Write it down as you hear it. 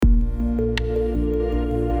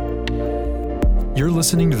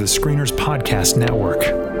listening to the Screeners Podcast Network.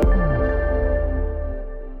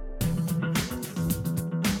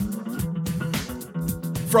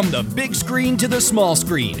 From the big screen to the small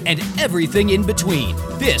screen and everything in between,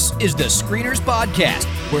 this is the Screeners Podcast,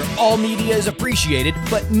 where all media is appreciated,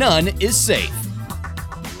 but none is safe.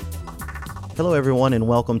 Hello, everyone, and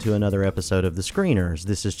welcome to another episode of The Screeners.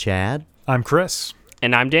 This is Chad. I'm Chris.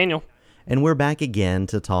 And I'm Daniel. And we're back again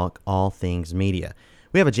to talk all things media.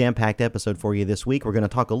 We have a jam-packed episode for you this week. We're going to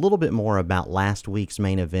talk a little bit more about last week's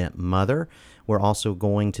main event, Mother. We're also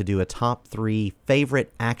going to do a top 3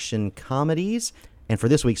 favorite action comedies. And for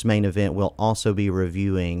this week's main event, we'll also be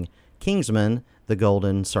reviewing Kingsman: The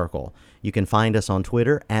Golden Circle. You can find us on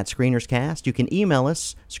Twitter at ScreenersCast. You can email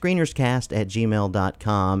us,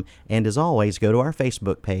 screenerscast@gmail.com. And as always, go to our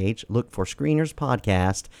Facebook page, look for Screeners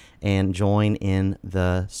Podcast, and join in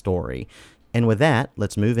the story. And with that,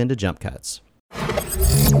 let's move into Jump Cuts.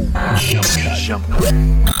 Jump cut.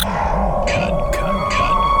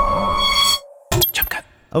 Jump cut.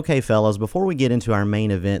 Okay, fellas, before we get into our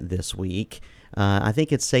main event this week, I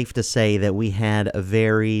think it's safe to say that we had a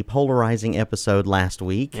very polarizing episode last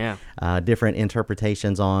week. Yeah. Different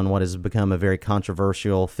interpretations on what has become a very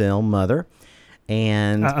controversial film, Mother.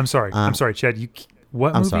 And I'm sorry, Chad.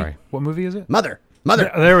 What I'm movie? sorry. What movie is it? Mother.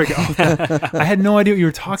 There we go. I had no idea what you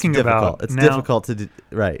were talking about. It's now. Difficult to do.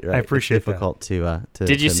 Right. I appreciate it's difficult to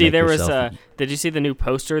Did you to see make there was yourself- Did you see the new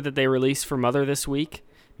poster that they released for Mother this week?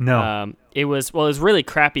 No. It was really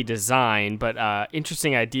crappy design, but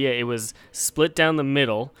interesting idea. It was split down the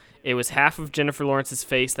middle. It was half of Jennifer Lawrence's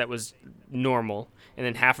face that was normal, and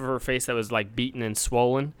then half of her face that was like beaten and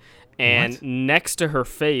swollen. And What? next to her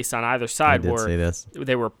face on either side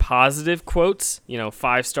they were positive quotes,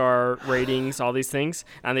 5-star ratings, all these things.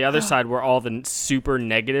 On the other side were all the super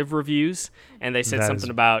negative reviews, and they said That something is-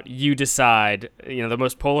 about "You decide," the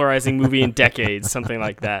most polarizing movie in decades, something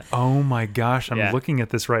like that. Oh my gosh, I'm Yeah. looking at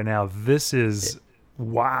this right now. This is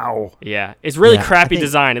wow. Yeah, it's really Yeah, crappy I think-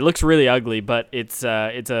 design. It looks really ugly, but it's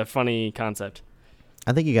a funny concept.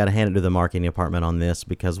 I think you got to hand it to the marketing department on this,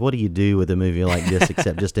 because what do you do with a movie like this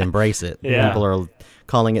except just embrace it? Yeah. People are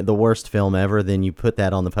calling it the worst film ever, then you put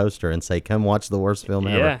that on the poster and say, come watch the worst film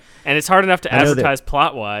ever. Yeah, and it's hard enough to I know that- advertise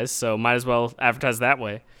plot-wise, so might as well advertise that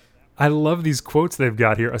way. I love these quotes they've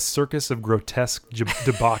got here. A circus of grotesque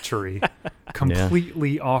debauchery.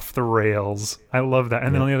 Completely off the rails. I love that.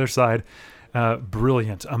 And then on the other side,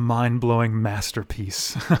 brilliant, a mind-blowing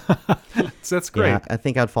masterpiece. So that's great. Yeah, I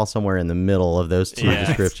think I'd fall somewhere in the middle of those two Yeah.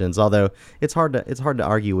 descriptions. Although it's hard to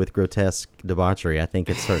argue with grotesque debauchery. I think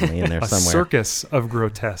it's certainly in there A somewhere. circus of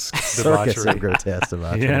grotesque Circus debauchery. of grotesque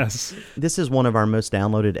debauchery. Yes. This is one of our most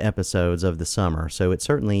downloaded episodes of the summer, so it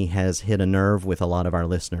certainly has hit a nerve with a lot of our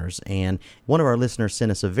listeners. And one of our listeners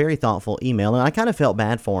sent us a very thoughtful email, and I kind of felt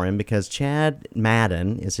bad for him because Chad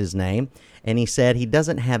Madden is his name, and he said he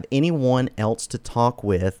doesn't have anyone else to talk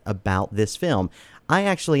with about this film. I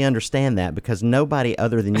actually understand that, because nobody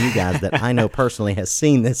other than you guys that I know personally has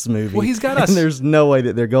seen this movie. Well, he's got us. And there's no way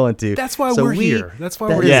that they're going to. That's why So we're here. That's why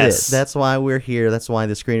that we're is here. Yes. it. That's why we're here. That's why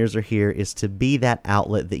the screeners are here, is to be that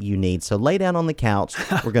outlet that you need. So lay down on the couch.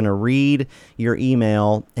 We're going to read your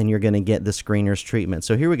email, and you're going to get the screeners treatment.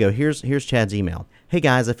 So here we go. Here's Chad's email. Hey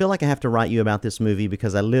guys, I feel like I have to write you about this movie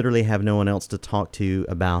because I literally have no one else to talk to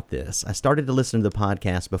about this. I started to listen to the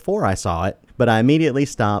podcast before I saw it, but I immediately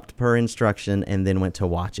stopped per instruction and then went to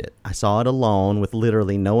watch it. I saw it alone with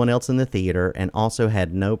literally no one else in the theater, and also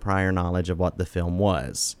had no prior knowledge of what the film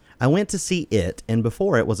was. I went to see it, and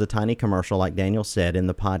before it was a tiny commercial, like Daniel said in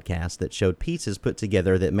the podcast, that showed pieces put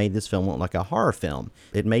together that made this film look like a horror film.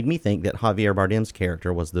 It made me think that Javier Bardem's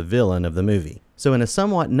character was the villain of the movie. So in a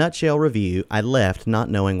somewhat nutshell review, I left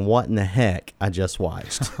not knowing what in the heck I just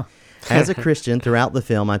watched. As a Christian, throughout the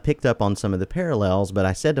film, I picked up on some of the parallels, but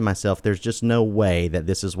I said to myself, there's just no way that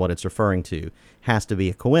this is what it's referring to. Has to be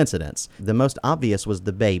a coincidence. The most obvious was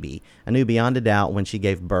the baby. I knew beyond a doubt when she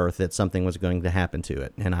gave birth that something was going to happen to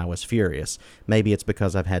it, and I was furious. Maybe it's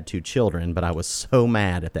because I've had 2 children, but I was so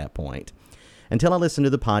mad at that point. Until I listened to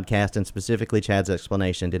the podcast, and specifically Chad's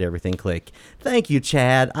explanation, did everything click. Thank you,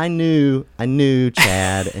 Chad. I knew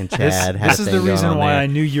Chad, and Chad had This a is thing the going reason on why there. I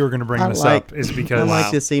knew you were going to bring this up, is I because like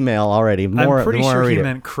this email already. I'm pretty the more I sure read he it.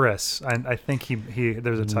 meant Chris. I think he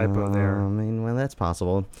there's a typo there. I mean, well, that's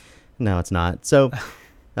possible. No, it's not. So,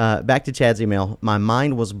 back to Chad's email. My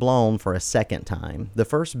mind was blown for a second time. The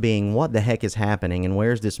first being, what the heck is happening and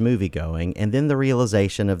where's this movie going? And then the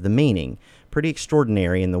realization of the meaning. Pretty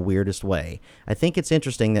extraordinary in the weirdest way. I think it's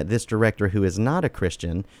interesting that this director, who is not a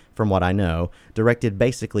Christian, from what I know, directed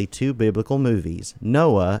basically 2 biblical movies,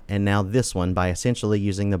 Noah and now this one, by essentially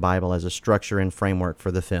using the Bible as a structure and framework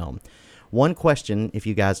for the film. One question, if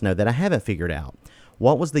you guys know, that I haven't figured out.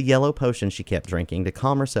 What was the yellow potion she kept drinking to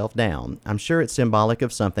calm herself down? I'm sure it's symbolic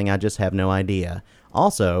of something, I just have no idea.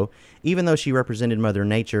 Also, even though she represented Mother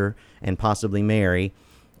Nature and possibly Mary,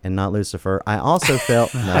 and not Lucifer, I also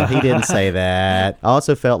felt, no, he didn't say that. I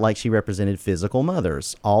also felt like she represented physical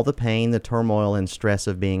mothers. All the pain, the turmoil, and stress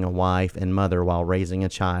of being a wife and mother while raising a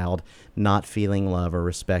child, not feeling love or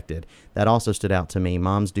respected. That also stood out to me.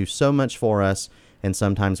 Moms do so much for us, and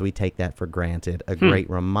sometimes we take that for granted. A great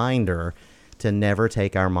reminder to never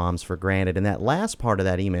take our moms for granted. And that last part of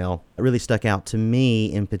that email really stuck out to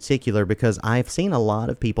me in particular because I've seen a lot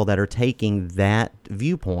of people that are taking that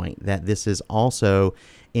viewpoint, that this is also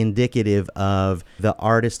indicative of the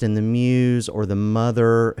artist and the muse or the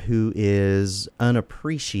mother who is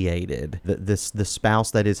unappreciated, the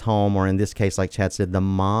spouse that is home, or in this case, like Chad said, the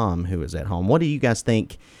mom who is at home. What do you guys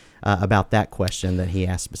think about that question that he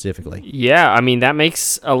asked specifically? Yeah, I mean, that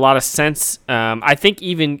makes a lot of sense. I think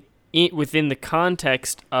even within the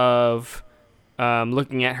context of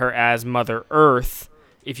looking at her as Mother Earth,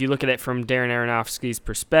 if you look at it from Darren Aronofsky's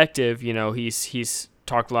perspective, you know, he's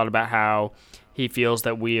talked a lot about how he feels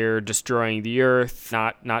that we're destroying the earth,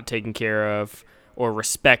 not taking care of or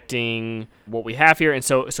respecting what we have here. And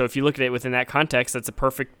so if you look at it within that context, it's a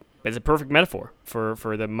perfect metaphor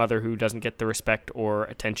for the mother who doesn't get the respect or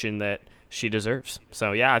attention that she deserves.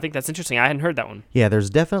 So yeah, I think that's interesting. I hadn't heard that one. Yeah, there's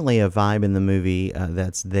definitely a vibe in the movie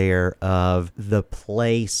that's there of the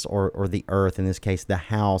place or the earth, in this case the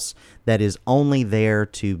house, that is only there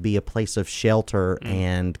to be a place of shelter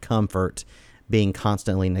and comfort, being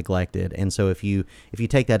constantly neglected. And so if you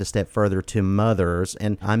take that a step further to mothers,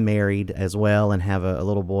 and I'm married as well and have a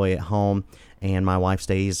little boy at home, and my wife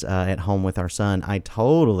stays at home with our son,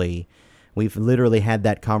 we've literally had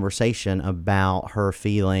that conversation about her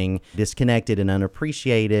feeling disconnected and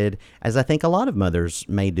unappreciated, as I think a lot of mothers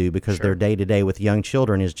may do, because their day-to-day with young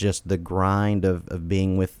children is just the grind of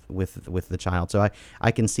being with the child. So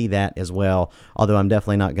I can see that as well, although I'm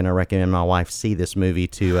definitely not going to recommend my wife see this movie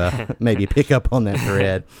to maybe pick up on that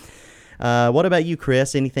thread. What about you,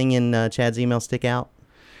 Chris? Anything in Chad's email stick out?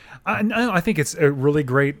 I think it's a really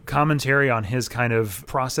great commentary on his kind of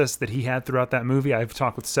process that he had throughout that movie. I've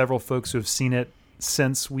talked with several folks who have seen it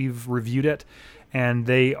since we've reviewed it, and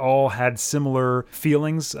they all had similar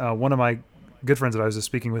feelings. One of my good friends that I was just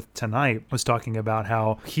speaking with tonight was talking about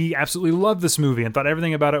how he absolutely loved this movie and thought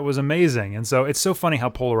everything about it was amazing. And so it's so funny how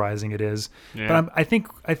polarizing it is. Yeah. But I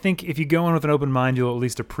think if you go in with an open mind, you'll at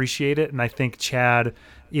least appreciate it. And I think Chad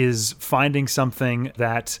is finding something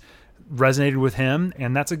that resonated with him,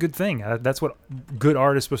 and that's a good thing. That's what good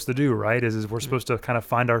art is supposed to do, right? Is we're supposed to kind of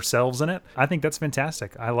find ourselves in it. I think that's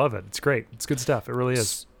fantastic. I love it. It's great. It's good stuff. It really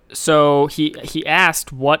is. So he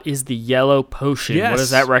asked, what is the yellow potion? Yes. What does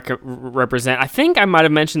that represent? I think I might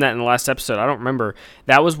have mentioned that in the last episode. I don't remember.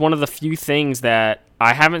 That was one of the few things that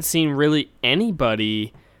I haven't seen really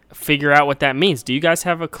anybody figure out what that means. Do you guys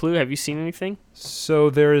have a clue? Have you seen anything? So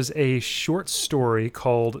there is a short story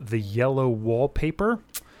called The Yellow Wallpaper.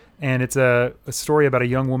 And it's a story about a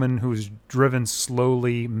young woman who's driven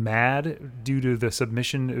slowly mad due to the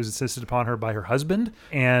submission that was insisted upon her by her husband.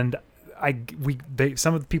 And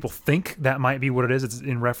some of the people think that might be what it is. It's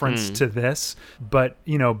in reference to this. But,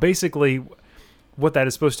 you know, basically what that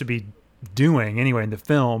is supposed to be doing anyway in the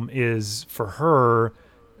film is for her,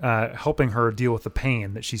 helping her deal with the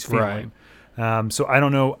pain that she's feeling. Right. So I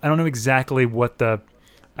don't know exactly I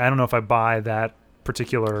don't know if I buy that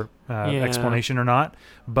particular explanation or not,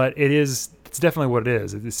 but it's definitely what it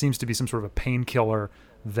is. It seems to be some sort of a painkiller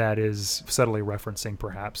that is subtly referencing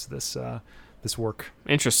perhaps this work.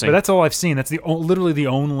 Interesting. But that's all I've seen. That's literally the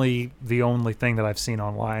only thing that I've seen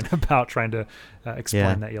online about trying to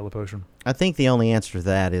explain that yellow potion. I think the only answer to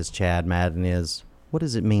that is, Chad Madden, is what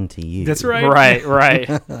does it mean to you? That's right.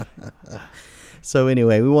 Right. So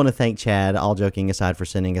anyway, we want to thank Chad, all joking aside, for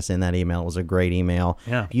sending us in that email. It was a great email.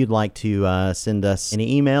 Yeah. If you'd like to send us an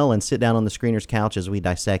email and sit down on the Screeners couch as we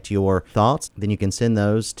dissect your thoughts, then you can send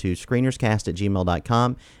those to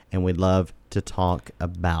screenerscast@gmail.com, and we'd love to talk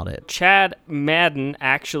about it. Chad Madden,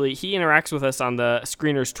 actually, he interacts with us on the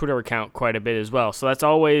Screeners Twitter account quite a bit as well. So that's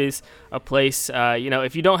always a place,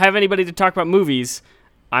 if you don't have anybody to talk about movies,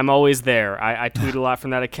 I'm always there. I tweet a lot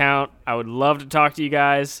from that account. I would love to talk to you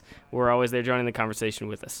guys. We're always there joining the conversation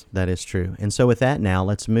with us. That is true. And so with that, now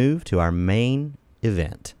let's move to our main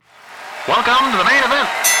event. Welcome to the main event.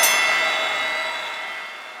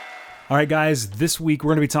 All right, guys, this week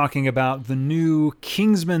we're going to be talking about the new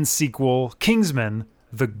Kingsman sequel, Kingsman: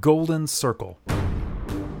 The Golden Circle.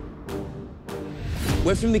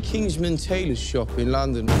 We're from the Kingsman Tailor's shop in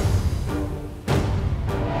London.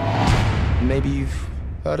 Maybe you've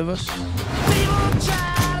Heard of us?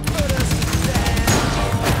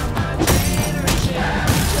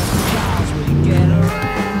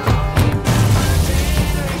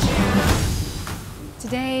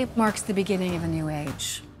 Today marks the beginning of a new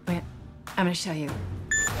age. Wait, I'm gonna show you.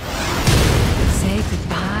 Say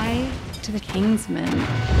goodbye to the Kingsmen.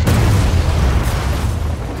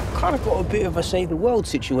 Kind of got a bit of a save the world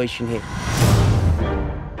situation here.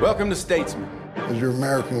 Welcome to Statesman. As your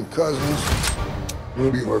American cousins,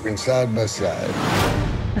 we'll be working side by side.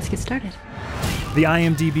 Let's get started. The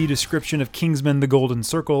IMDb description of Kingsman: The Golden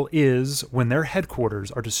Circle is, when their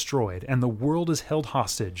headquarters are destroyed and the world is held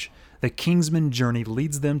hostage, the Kingsman journey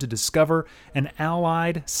leads them to discover an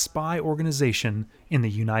allied spy organization in the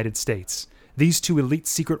United States. These two elite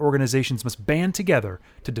secret organizations must band together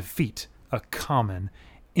to defeat a common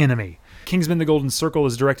enemy. Kingsman: The Golden Circle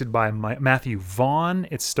is directed by Matthew Vaughn.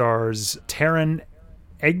 It stars Taron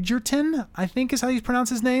Egerton, I think is how you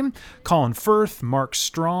pronounce his name, Colin Firth, Mark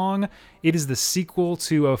Strong. It is the sequel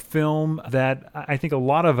to a film that I think a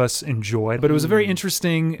lot of us enjoyed, but it was a very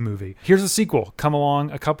interesting movie. Here's the sequel, come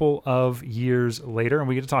along a couple of years later, and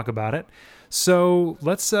we get to talk about it. So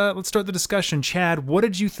let's start the discussion. Chad, what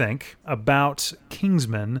did you think about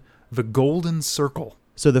Kingsman: The Golden Circle?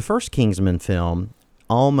 So the first Kingsman film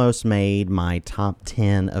almost made my top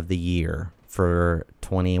 10 of the year for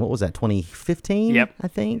 2015? Yep. I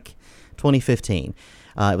think 2015.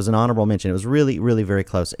 It was an honorable mention. It was really, really very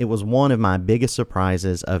close. It was one of my biggest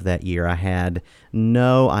surprises of that year. I had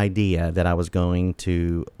no idea that I was going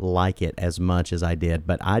to like it as much as I did,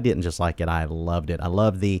 but I didn't just like it. I loved it. I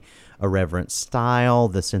loved the irreverent style,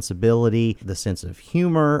 the sensibility, the sense of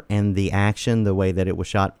humor, and the action, the way that it was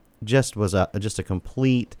shot. Just was a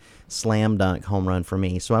complete slam dunk home run for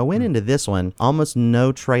me. So I went into this one, almost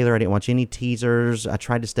no trailer. I didn't watch any teasers. I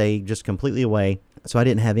tried to stay just completely away. So I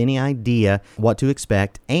didn't have any idea what to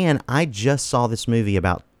expect. And I just saw this movie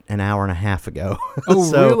about an hour and a half ago. Oh,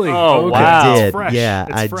 so really? Oh, Okay. wow. I did. It's fresh. Yeah,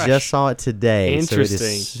 It's I fresh. just saw it today. Interesting. So it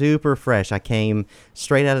is super fresh. I came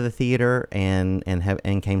straight out of the theater and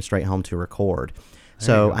came straight home to record.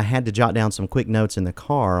 So I had to jot down some quick notes in the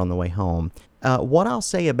car on the way home. What I'll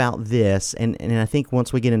say about this, and I think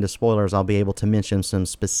once we get into spoilers, I'll be able to mention some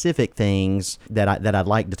specific things that I'd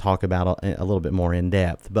like to talk about a little bit more in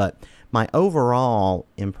depth. But my overall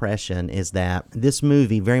impression is that this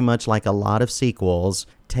movie, very much like a lot of sequels,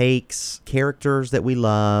 takes characters that we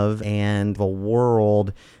love and a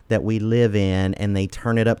world that we live in, and they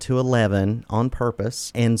turn it up to 11 on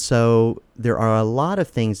purpose. And so there are a lot of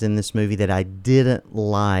things in this movie that I didn't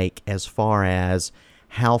like as far as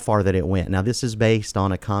how far that it went. Now, this is based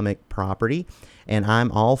on a comic property, and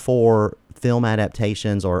I'm all for film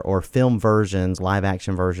adaptations or film versions, live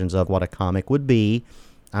action versions of what a comic would be.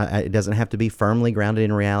 It doesn't have to be firmly grounded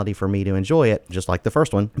in reality for me to enjoy it, just like the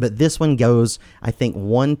first one. But this one goes, I think,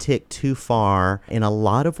 one tick too far in a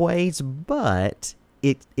lot of ways, but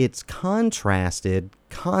it's contrasted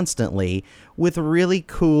constantly with really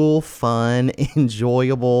cool, fun,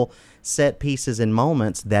 enjoyable set pieces and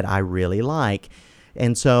moments that I really like.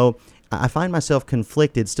 And so I find myself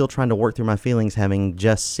conflicted, still trying to work through my feelings having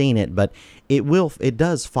just seen it, but it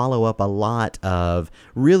does follow up a lot of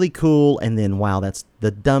really cool and then, wow, that's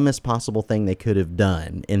the dumbest possible thing they could have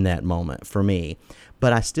done in that moment for me.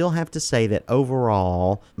 But I still have to say that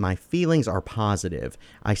overall, my feelings are positive.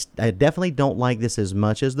 I definitely don't like this as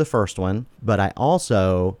much as the first one, but I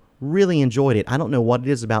also really enjoyed it. I don't know what it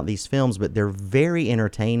is about these films, but they're very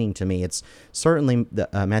entertaining to me. It's certainly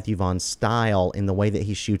Matthew Vaughn's style in the way that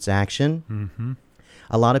he shoots action. Mm-hmm.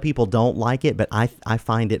 A lot of people don't like it, but I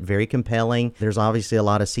find it very compelling. There's obviously a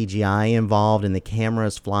lot of CGI involved, and the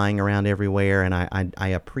camera's flying around everywhere, and I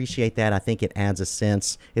appreciate that. I think it adds a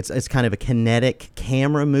sense. It's kind of a kinetic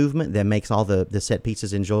camera movement that makes all the set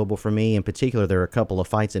pieces enjoyable for me. In particular, there are a couple of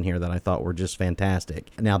fights in here that I thought were just fantastic.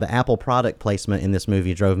 Now, the Apple product placement in this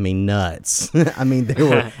movie drove me nuts. I mean,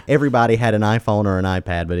 everybody had an iPhone or an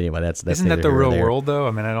iPad, but anyway, that's Isn't that the real world, though?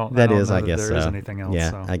 I mean, I don't know I guess there is so. anything else.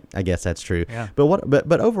 Yeah, so. I guess that's true. Yeah.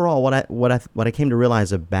 But overall, what I came to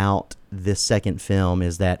realize about this second film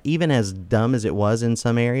is that even as dumb as it was in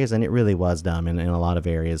some areas, and it really was dumb in a lot of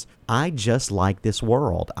areas, I just like this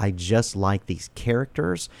world. I just like these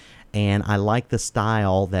characters, and I like the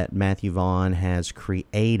style that Matthew Vaughn has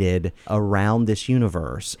created around this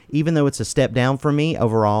universe. Even though it's a step down for me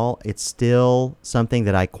overall, it's still something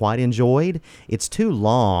that I quite enjoyed. It's too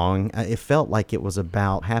long. It felt like it was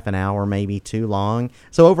about half an hour, maybe too long.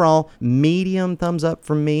 So overall, medium thumbs up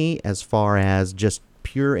from me as far as just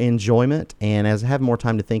pure enjoyment. And as I have more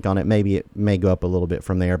time to think on it, maybe it may go up a little bit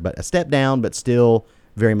from there. But a step down, but still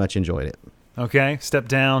very much enjoyed it. Okay, step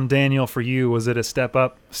down. Daniel, for you, was it a step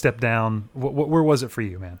up, step down? Where was it for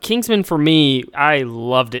you, man? Kingsman, for me, I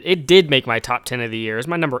loved it. It did make my top 10 of the year. It was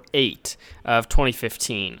my number 8 of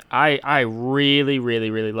 2015. I really, really,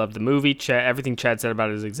 really loved the movie. Everything Chad said about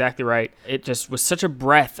it is exactly right. It just was such a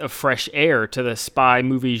breath of fresh air to the spy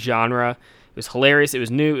movie genre. It was hilarious. It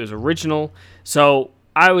was new. It was original. So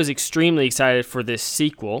I was extremely excited for this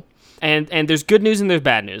sequel. And there's good news and there's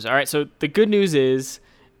bad news. All right, so the good news is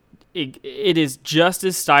it is just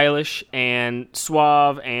as stylish and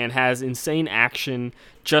suave and has insane action,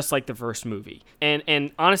 just like the first movie.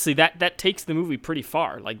 And honestly, that takes the movie pretty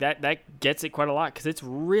far. Like that gets it quite a lot because it's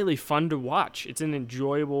really fun to watch. It's an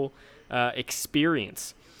enjoyable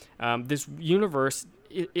experience. This universe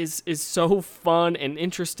is so fun and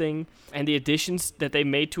interesting, and the additions that they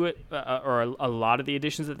made to it, or a lot of the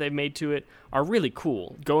additions that they made to it, are really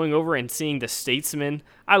cool. Going over and seeing the Statesman,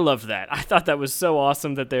 I loved that. I thought that was so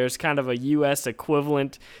awesome that there's kind of a U.S.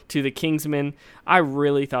 equivalent to the Kingsman. I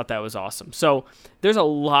really thought that was awesome. So there's a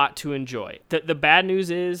lot to enjoy. The bad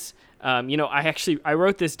news is, I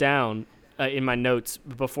wrote this down in my notes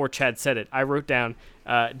before Chad said it. I wrote down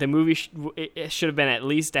the movie it should have been at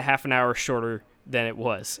least a half an hour shorter than it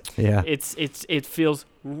was. Yeah. It feels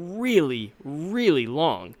really, really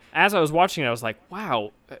long. As I was watching it, I was like,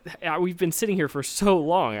 wow, we've been sitting here for so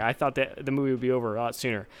long. I thought that the movie would be over a lot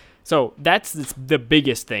sooner. So that's the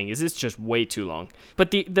biggest thing, is it's just way too long. But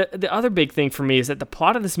the other big thing for me is that the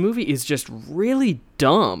plot of this movie is just really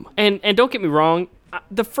dumb. And don't get me wrong,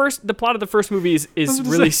 the plot of the first movie is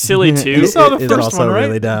really silly too. You saw the first one, right?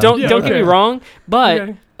 Really dumb. Don't get me wrong,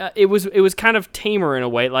 but it was kind of tamer in a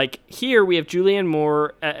way. Like here we have Julianne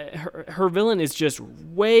Moore. Her villain is just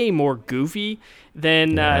way more goofy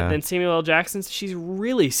than Samuel L. Jackson's. She's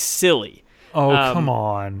really silly. Oh, come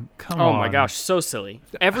on. Oh my gosh, so silly.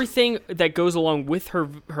 Everything that goes along with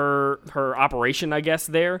her operation, I guess,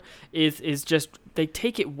 there is just, they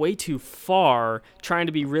take it way too far, trying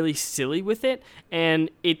to be really silly with it, and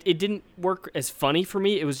it didn't work as funny for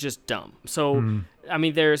me. It was just dumb. So I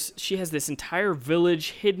mean, she has this entire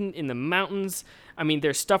village hidden in the mountains. I mean,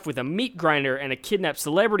 there's stuff with a meat grinder and a kidnapped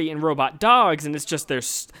celebrity and robot dogs, and it's just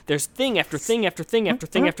there's thing after thing after thing after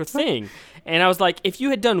thing after thing. And I was like, if you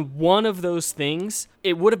had done one of those things,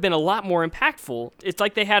 it would have been a lot more impactful. It's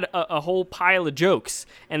like they had a whole pile of jokes,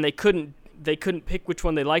 and they couldn't pick which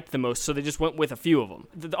one they liked the most, so they just went with a few of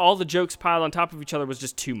them. All the jokes piled on top of each other was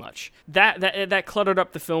just too much. That cluttered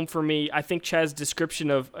up the film for me. I think Chad's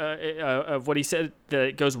description of what he said, that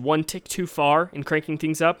it goes one tick too far in cranking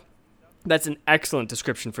things up, that's an excellent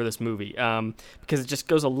description for this movie, because it just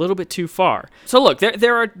goes a little bit too far. So look,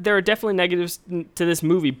 there are definitely negatives to this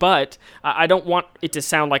movie, but I don't want it to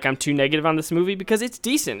sound like I'm too negative on this movie, because it's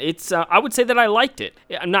decent. It's I would say that I liked it.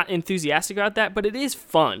 I'm not enthusiastic about that, but it is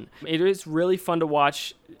fun. It is really fun to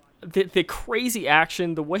watch. The crazy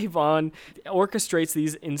action, the way Vaughn orchestrates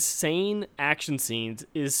these insane action scenes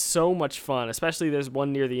is so much fun, especially there's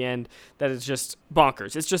one near the end that is just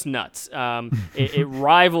bonkers. It's just nuts. It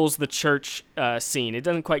rivals the church scene. It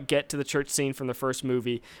doesn't quite get to the church scene from the first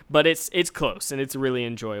movie, but it's close, and it's really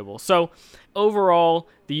enjoyable. So overall,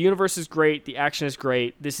 the universe is great. The action is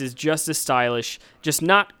great. This is just as stylish, just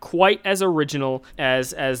not quite as original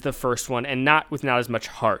as the first one, and not as much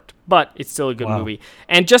heart. But it's still a good movie.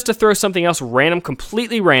 And just to throw something else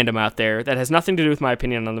completely random out there that has nothing to do with my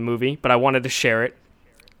opinion on the movie, but I wanted to share it.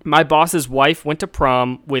 My boss's wife went to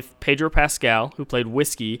prom with Pedro Pascal, who played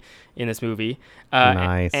Whiskey in this movie.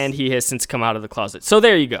 Nice. And he has since come out of the closet. So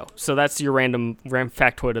there you go. So that's your random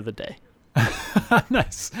factoid of the day.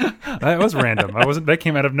 Nice. That was random. That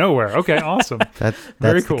came out of nowhere. Okay, awesome. That's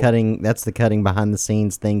very cool. That's the cutting behind the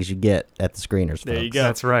scenes things you get at the screeners. There folks. you go.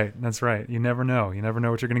 That's right. You never know. You never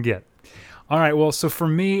know what you're going to get. All right. Well, so for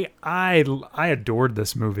me, I adored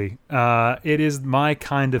this movie. It is my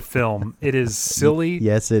kind of film. It is silly.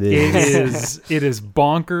 Yes, it is. It is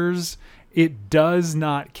bonkers. It does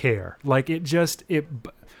not care. Like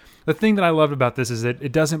the thing that I loved about this is that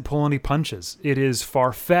it doesn't pull any punches. It is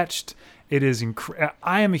far-fetched. It is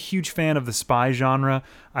I am a huge fan of the spy genre.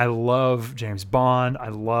 I love James Bond. I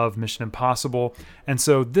love Mission Impossible. And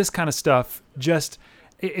so this kind of stuff just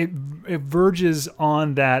it verges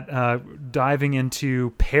on that diving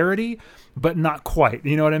into parody, but not quite.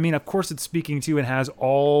 You know what I mean? Of course, it's speaking to and has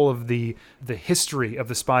all of the history of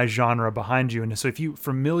the spy genre behind you. And so if you're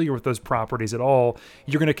familiar with those properties at all,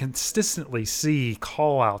 you're going to consistently see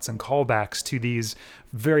call-outs and callbacks to these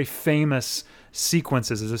very famous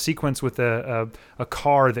sequences. There's a sequence with a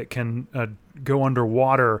car that can go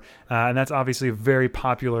underwater, and that's obviously a very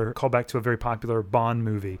popular callback to a very popular Bond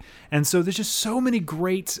movie. And so there's just so many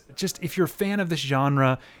great, just if you're a fan of this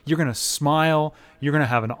genre, you're going to smile, you're going to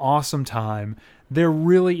have an awesome time. There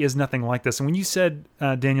really is nothing like this. And when you said,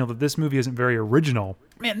 Daniel, that this movie isn't very original,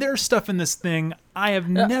 man, there's stuff in this thing I have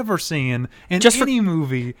never seen in any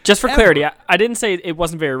movie. Just for ever. clarity, I didn't say it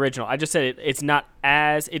wasn't very original. I just said it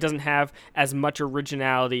doesn't have as much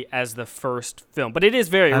originality as the first film, but it is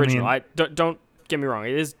very original. Don't get me wrong.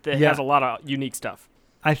 It has a lot of unique stuff.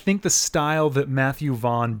 I think the style that Matthew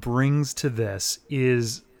Vaughn brings to this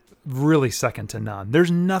is really second to none.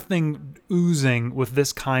 There's nothing oozing with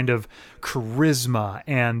this kind of charisma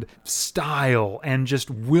and style and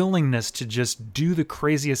just willingness to just do the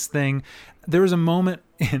craziest thing. There was a moment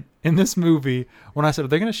in this movie when I said,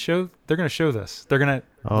 they're going to show this. We're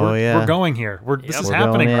going here. This is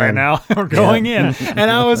happening right now. We're going in. And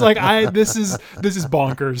I was like, this is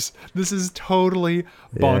bonkers. This is totally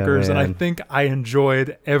bonkers. And I think I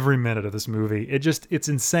enjoyed every minute of this movie. It's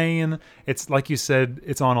insane. It's like you said,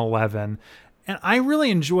 it's on 11. And I really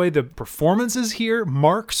enjoy the performances here.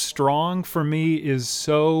 Mark Strong for me he's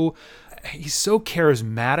so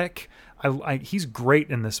charismatic. He's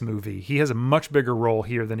great in this movie. He has a much bigger role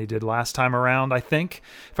here than he did last time around, I think,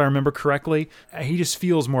 if I remember correctly. He just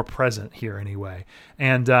feels more present here anyway.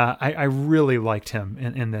 And I really liked him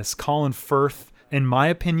in this. Colin Firth, in my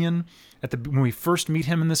opinion, when we first meet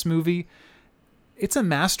him in this movie, it's a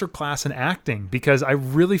masterclass in acting because I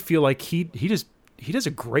really feel like he does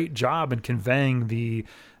a great job in conveying the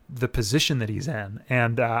position that he's in.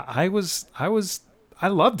 And I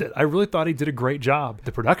loved it. I really thought he did a great job.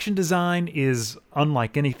 The production design is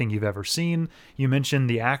unlike anything you've ever seen. You mentioned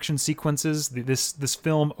the action sequences. This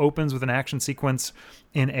film opens with an action sequence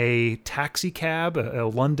in a taxi cab, a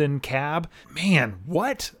London cab. Man,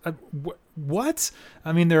 what? What?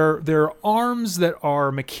 I mean, there are arms that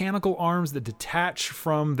are mechanical arms that detach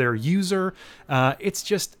from their user. It's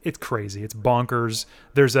crazy. It's bonkers.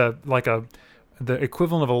 There's the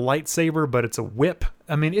equivalent of a lightsaber, but it's a whip.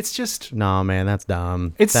 I mean, it's just... No, man, that's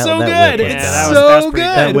dumb. It's so good. It's so good.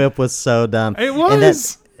 That whip was so dumb. It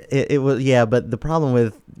was. It was, yeah, but the problem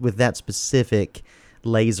with that specific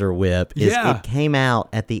laser whip is it came out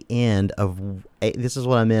at the end of... This is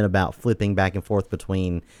what I meant about flipping back and forth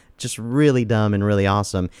between just really dumb and really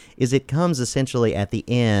awesome, is it comes essentially at the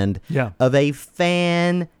end of a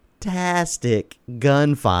fantastic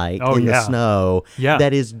gunfight in the snow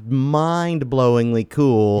that is mind-blowingly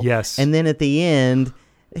cool. Yes. And then at the end,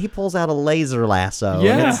 he pulls out a laser lasso.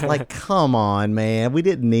 Yeah. And it's like, come on, man. We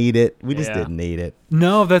didn't need it. We just didn't need it.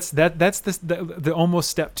 No, that's the almost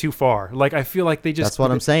step too far. Like, I feel like they just... That's what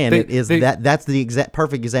I'm saying. That's the exact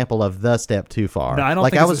perfect example of the step too far. No, I don't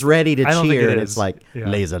like, think I was ready to cheer, and it's like, Yeah.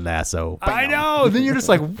 laser lasso. Bam. I know. Then you're just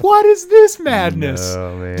like, what is this madness?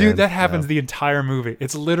 No, man. Dude, that happens the entire movie.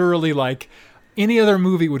 It's literally like any other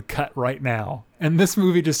movie would cut right now. And this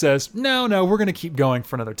movie just says, no, we're going to keep going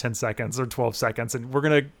for another 10 seconds or 12 seconds. And we're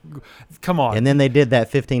going to, come on. And then they did that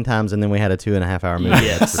 15 times, and then we had a 2.5 hour movie.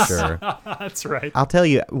 That's for sure. That's right. I'll tell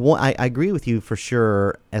you, I agree with you for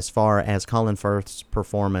sure as far as Colin Firth's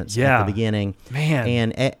performance at the beginning. Man.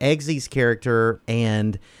 And Eggsy's character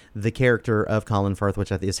and the character of Colin Firth,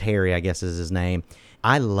 which is Harry, I guess is his name.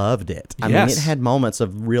 I loved it. I mean, it had moments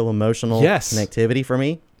of real emotional connectivity for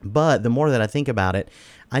me. But the more that I think about it,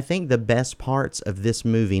 I think the best parts of this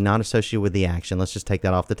movie, not associated with the action, let's just take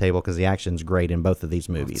that off the table because the action's great in both of these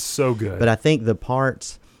movies. It's so good. But I think the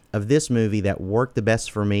parts of this movie that worked the best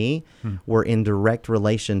for me were in direct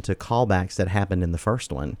relation to callbacks that happened in the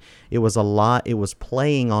first one. It was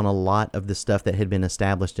playing on a lot of the stuff that had been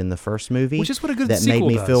established in the first movie. Which is what a good that sequel made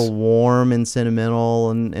me does. feel warm and sentimental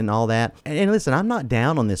and all that. And listen, I'm not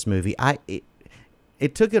down on this movie.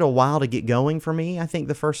 It took it a while to get going for me. I think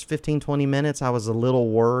the first 15, 20 minutes, I was a little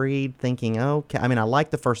worried, thinking, okay. I mean, I like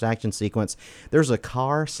the first action sequence. There's a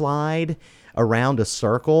car slide around a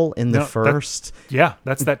circle in the first.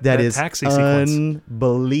 That's that is taxi sequence.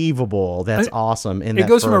 Unbelievable. That's awesome. It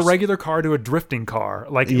goes from a regular car to a drifting car.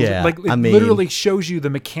 It literally shows you the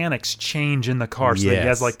mechanics change in the car. So that he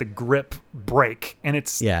has like the grip brake, and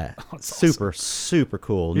it's super, awesome. super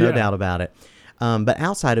cool. No doubt about it. But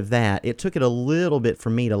outside of that, it took it a little bit for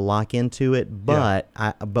me to lock into it. But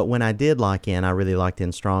when I did lock in, I really locked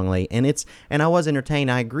in strongly, and I was entertained.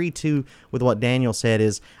 I agree too with what Daniel said.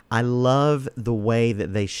 Is I love the way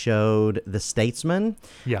that they showed the statesman.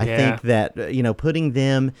 Yeah. I think that, putting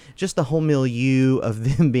them, just the whole milieu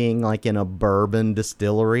of them being like in a bourbon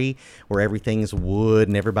distillery where everything's wood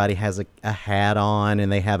and everybody has a hat on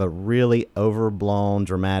and they have a really overblown,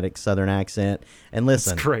 dramatic Southern accent. And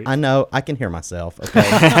listen, great. I know I can hear myself. Okay,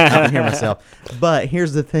 I can hear myself. But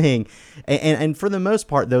here's the thing, and for the most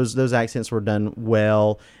part, those accents were done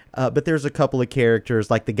well. But there's a couple of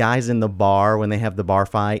characters, like the guys in the bar when they have the bar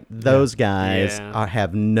fight. Those guys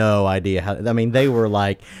have no idea how. I mean, they were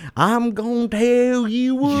like, "I'm gonna tell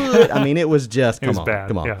you what." I mean, it was just come on.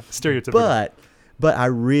 Yeah, stereotypical. But I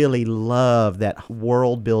really love that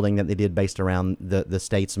world building that they did based around the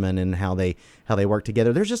statesmen and how they work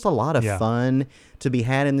together. There's just a lot of fun to be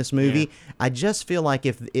had in this movie. Yeah. I just feel like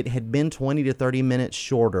if it had been 20 to 30 minutes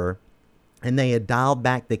shorter, and they had dialed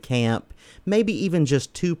back the camp, maybe even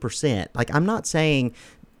just 2%. Like, I'm not saying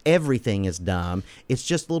everything is dumb. It's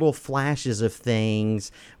just little flashes of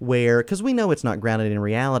things where, because we know it's not grounded in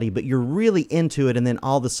reality, but you're really into it, and then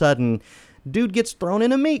all of a sudden, dude gets thrown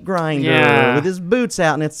in a meat grinder with his boots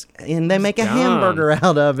out, and they make a hamburger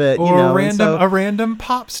out of it. Or a random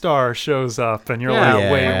pop star shows up, and you're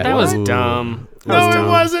like, wait, that was dumb. No, it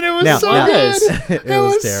wasn't. It was so good. It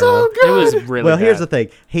was terrible. So good. It was really well. bad. Here's the thing.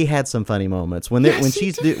 He had some funny moments when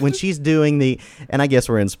she's doing the. And I guess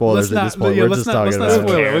we're in spoilers at this point. We're just talking about.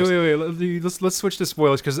 Wait. Let's switch to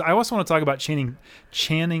spoilers because I also want to talk about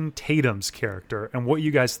Channing Tatum's character and what you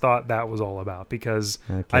guys thought that was all about because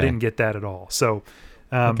I didn't get that at all. So.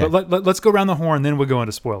 But let's go around the horn, then we'll go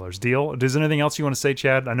into spoilers. Deal? Is there anything else you want to say,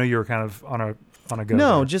 Chad? I know you were kind of on a go.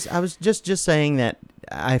 No, I was just saying that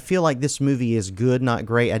I feel like this movie is good, not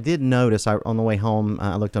great. I did notice on the way home,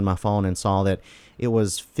 I looked on my phone and saw that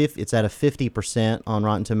it's at a 50% on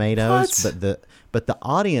Rotten Tomatoes, but the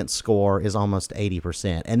audience score is almost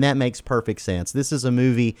 80%, and that makes perfect sense. This is a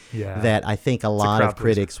movie that I think a lot of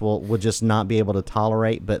critics will just not be able to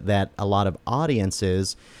tolerate, but that a lot of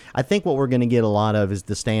audiences. I think what we're going to get a lot of is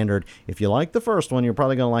the standard, if you like the first one, you're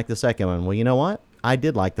probably going to like the second one. Well, you know what? I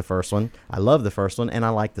did like the first one. I love the first one, and I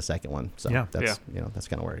like the second one. So that's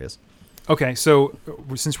kind of where it is. Okay, so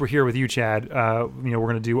since we're here with you, Chad, we're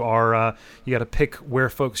going to do our. You got to pick where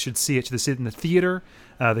folks should see it. Should they see it in the theater?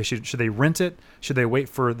 Should they rent it? Should they wait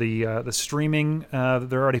for the streaming that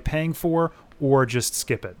they're already paying for, or just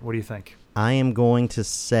skip it? What do you think? I am going to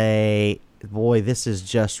say, boy, this is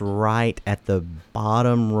just right at the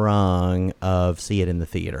bottom rung of see it in the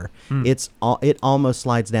theater. It almost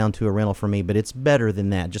slides down to a rental for me, but it's better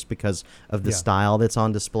than that just because of the style that's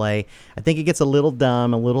on display. I think it gets a little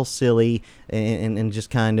dumb, a little silly, and just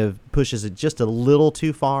kind of pushes it just a little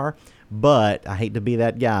too far. But I hate to be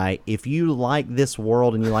that guy. If you like this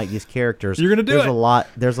world and you like these characters, you're gonna do it.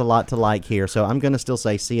 There's a lot to like here. So I'm going to still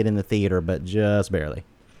say see it in the theater, but just barely.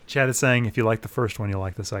 Chad is saying if you like the first one, you'll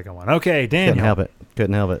like the second one. Okay, Daniel.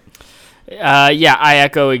 Couldn't help it. I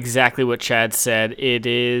echo exactly what Chad said. It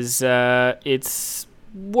is, it's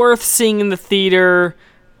worth seeing in the theater.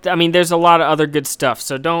 I mean, there's a lot of other good stuff.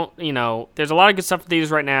 So there's a lot of good stuff in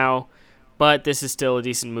theaters right now, but this is still a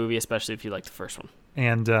decent movie, especially if you like the first one.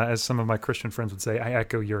 And as some of my Christian friends would say, I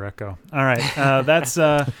echo your echo. All right,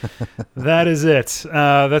 that is it.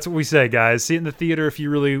 That's what we say, guys. See it in the theater if you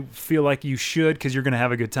really feel like you should, because you're going to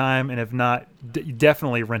have a good time. And if not,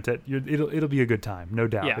 definitely rent it. It'll be a good time, no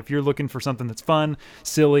doubt. Yeah. If you're looking for something that's fun,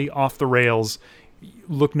 silly, off the rails,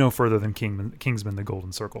 look no further than Kingsman: The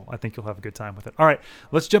Golden Circle. I think you'll have a good time with it. All right,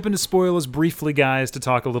 let's jump into spoilers briefly, guys, to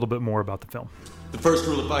talk a little bit more about the film. The first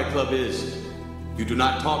rule of Fight Club is you do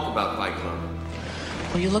not talk about Fight Club.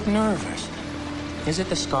 Well, you look nervous. Is it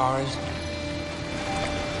the scars?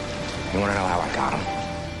 You want to know how I got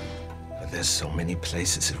them? There's so many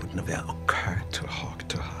places it would never occur to Hawk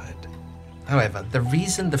to hide. However, the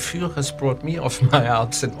reason the Führers brought me off my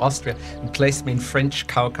Alps in Austria and placed me in French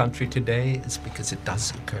cow country today is because it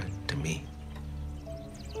does occur to me.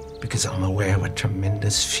 Because I'm aware what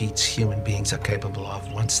tremendous feats human beings are capable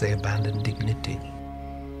of once they abandon dignity.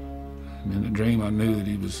 And in the dream, I knew that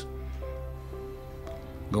he was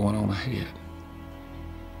going on ahead.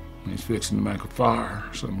 He's fixing to make a fire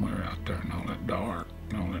somewhere out there and all that dark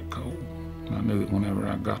and all that cold. And I knew that whenever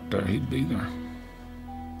I got there, he'd be there.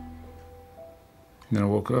 And then I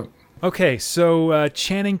woke up. Okay, so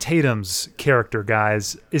Channing Tatum's character,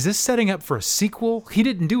 guys, is this setting up for a sequel? He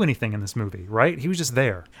didn't do anything in this movie, right? He was just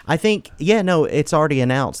there. I think, it's already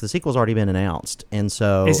announced. The sequel's already been announced. And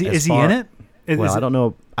so Is he in it? I don't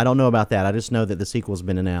know. I don't know about that. I just know that the sequel's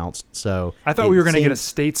been announced. So I thought we were going to get a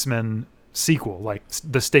Statesman sequel, like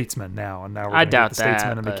the Statesman now, and now we're going to get the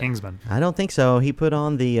Statesman and the Kingsman. I don't think so. He put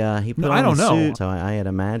on the I don't know. Suit, so I had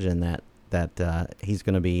imagined that that he's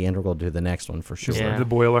going to be integral to the next one for sure. Yeah.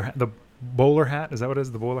 The bowler hat, is that what it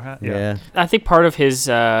is? The bowler hat? Yeah. I think part of his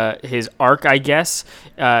arc, I guess,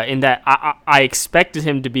 in that I expected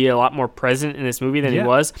him to be a lot more present in this movie than he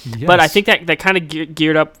was. Yes. But I think that kind of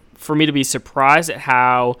geared up for me to be surprised at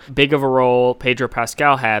how big of a role Pedro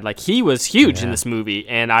Pascal had. Like, he was huge in this movie,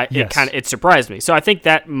 and it surprised me. So I think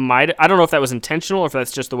that I don't know if that was intentional or if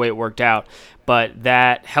that's just the way it worked out, but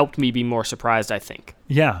that helped me be more surprised, I think.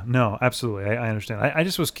 Yeah, no, absolutely. I understand.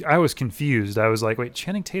 I was confused. I was like, wait,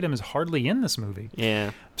 Channing Tatum is hardly in this movie.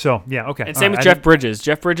 Yeah. So, yeah, okay. And same with Jeff Bridges.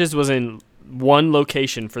 Jeff Bridges was in one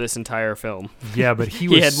location for this entire film. Yeah, but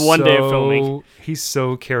he had one day of filming. He's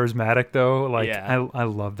so charismatic, though. Like, I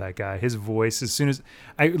love that guy. His voice. As soon as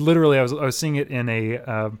I was seeing it in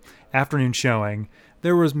a afternoon showing.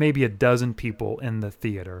 There was maybe a dozen people in the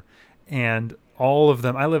theater, and all of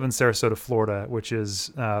them. I live in Sarasota, Florida, which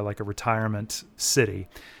is like a retirement city,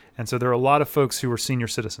 and so there are a lot of folks who are senior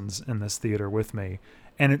citizens in this theater with me.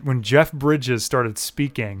 And when Jeff Bridges started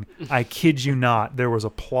speaking, I kid you not, there was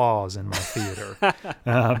applause in my theater.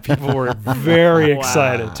 People were very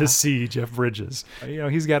excited to see Jeff Bridges.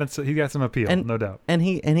 He's got some appeal, no doubt. And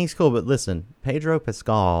he's cool. But listen, Pedro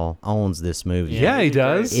Pascal owns this movie. Yeah, he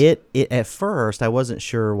does. It at first, I wasn't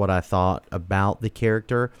sure what I thought about the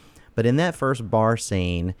character, but in that first bar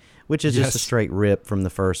scene, which is just a straight rip from the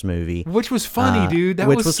first movie, which was funny, dude. That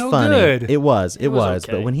was so funny. Good. It was. Okay.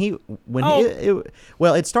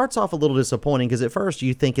 But it starts off a little disappointing because at first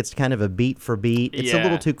you think it's kind of a beat for beat. It's a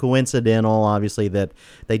little too coincidental, obviously, that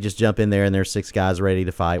they just jump in there and there's 6 guys ready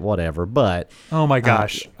to fight, whatever. But oh my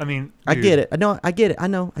gosh, I mean, dude. I get it. No, I get it. I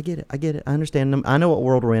get it. I understand. I know what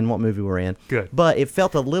world we're in, what movie we're in. Good. But it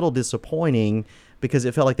felt a little disappointing, because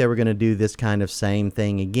it felt like they were going to do this kind of same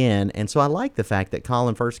thing again. And so I like the fact that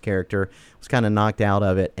Colin Firth's character was kind of knocked out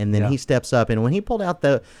of it, and then he steps up, and when he pulled out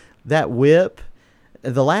that whip,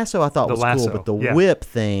 the lasso I thought was cool, but the whip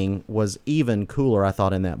thing was even cooler, I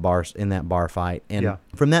thought, in that bar fight. And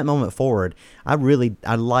from that moment forward, I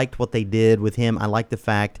liked what they did with him. I liked the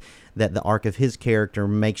fact that the arc of his character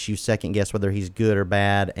makes you second guess whether he's good or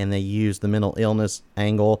bad, and they use the mental illness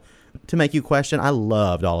angle to make you question. I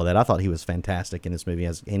loved all of that. I thought he was fantastic in this movie,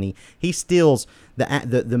 and he steals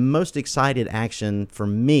the most excited action for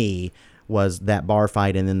me was that bar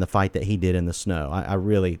fight, and then the fight that he did in the snow.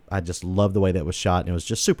 I just love the way that was shot, and it was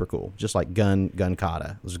just super cool, just like gun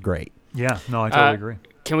kata. It was great. Yeah, no, I totally agree.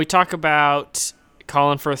 Can we talk about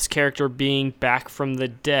Colin Firth's character being back from the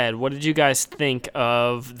dead? What did you guys think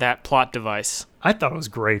of that plot device? I thought it was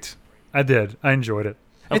great. I did. I enjoyed it.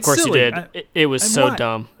 Of course you did. It was so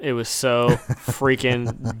dumb. It was so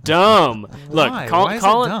freaking dumb. Look, why? Colin, Why is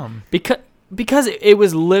it dumb? Because it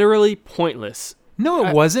was literally pointless. No,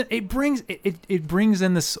 it wasn't. It brings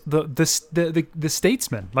in the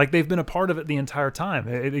statesmen. Like, they've been a part of it the entire time.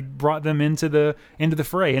 It brought them into the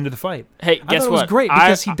fray, into the fight. Hey, guess what? It was great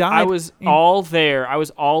because he died. I was all there. I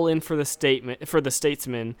was all in for the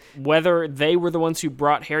statesmen, whether they were the ones who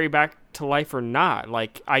brought Harry back to life or not.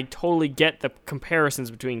 Like, I totally get the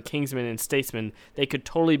comparisons between Kingsman and Statesman. They could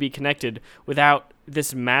totally be connected without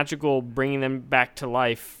this magical bringing them back to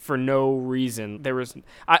life for no reason.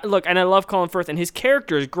 I love Colin Firth, and his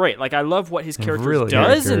character is great. Like, I love what his character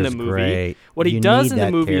does in the movie. Great. What he does in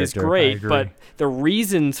the movie is great, but the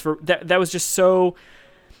reasons for that was just so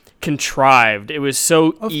contrived. It was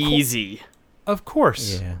so easy. Of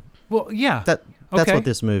course. Yeah. Well, yeah. That's what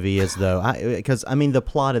this movie is, though. Because the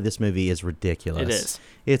plot of this movie is ridiculous. It is.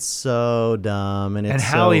 It's so dumb, and it's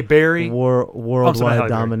Halle Berry, worldwide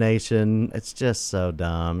domination. It's just so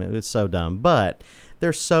dumb. It was so dumb, but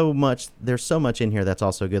there's so much in here that's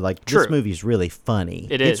also good. Like, this movie's really funny.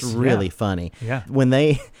 It's really funny. Yeah. When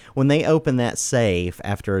they open that safe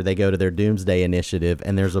after they go to their Doomsday Initiative,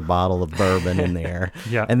 and there's a bottle of bourbon in there,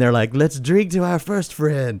 and they're like, "Let's drink to our first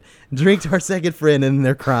friend, drink to our second friend," and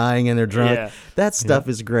they're crying and they're drunk. Yeah. That stuff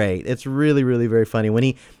is great. It's really, really very funny.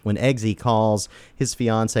 When Eggsy calls his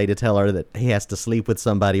fiance to tell her that he has to sleep with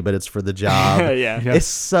somebody, but it's for the job. It's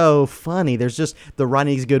so funny. There's just, the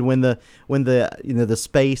writing's good when the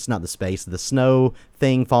snow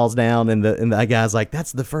thing falls down, and the guy's like,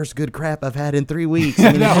 "That's the first good crap I've had in 3 weeks."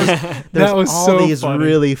 I mean, that was all so these funny.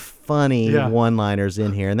 really funny one-liners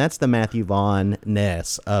in here, and that's the Matthew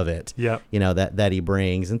Vaughn-ness of it. Yep. That he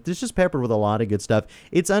brings, and it's just peppered with a lot of good stuff.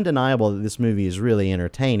 It's undeniable that this movie is really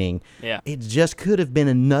entertaining. Yeah. It just could have been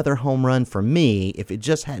another home run for me if it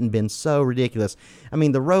just hadn't been so ridiculous. I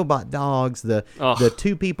mean, the robot dogs, the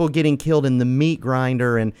 2 people getting killed in the meat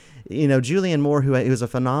grinder, and Julianne Moore, who is a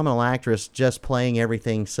phenomenal actress, just playing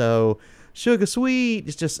everything so sugar sweet.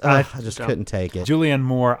 It's just, I just couldn't take it. Julianne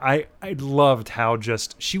Moore, I loved how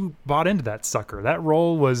just she bought into that sucker. That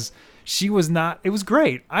role was, she was not, it was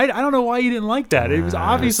great. I don't know why you didn't like that. It was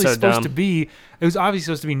obviously supposed to be, nails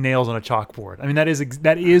on a chalkboard. I mean, that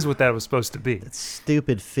is what that was supposed to be. That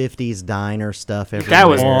stupid 50s diner stuff everywhere. That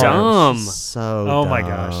was dumb. So oh dumb. my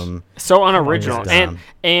gosh. So unoriginal.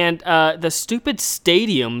 And the stupid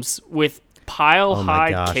stadiums with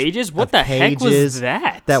high cages. What the heck was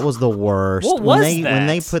that? That was the worst. What was that? When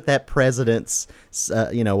they put that president's,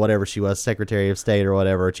 whatever she was, Secretary of State or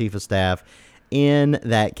whatever, or Chief of Staff, in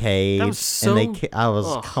that cave, that was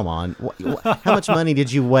so, come on, how much money did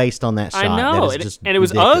you waste on that shot? I know, and it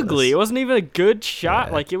was ridiculous. ugly. It wasn't even a good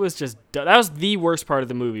shot. Like, it was just, that was the worst part of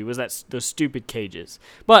the movie, was those stupid cages.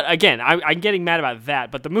 But again, I'm getting mad about that,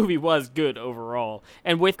 but the movie was good overall.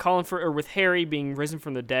 And with with Harry being risen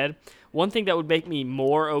from the dead, one thing that would make me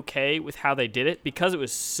more okay with how they did it, because it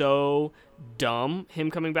was so dumb,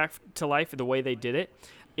 him coming back to life, the way they did it.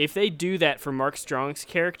 If they do that for Mark Strong's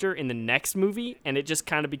character in the next movie, and it just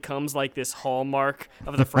kind of becomes like this hallmark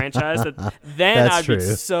of the franchise, then I'd be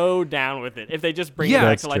so down with it. If they just bring it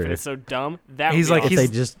back to life and it's so dumb, that would be awesome. If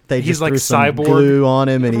they just like threw some Cyborg glue on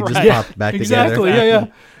him and he just popped back exactly,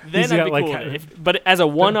 together. Yeah. Then I'd be cool. But as a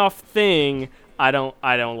one-off thing, I don't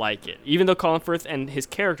like it. Even though Colin Firth and his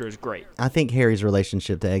character is great. I think Harry's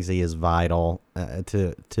relationship to Eggsy is vital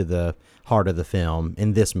to the heart of the film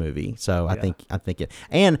in this movie. So I think it.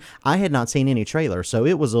 And I had not seen any trailer, so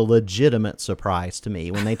it was a legitimate surprise to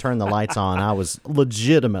me when they turned the lights on. I was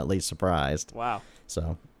legitimately surprised. Wow.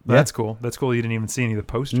 So yeah. That's cool. That's cool. You didn't even see any of the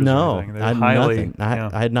posters. No, or anything. I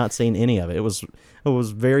had not seen any of it. It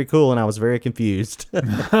was very cool, and I was very confused.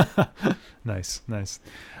 Nice.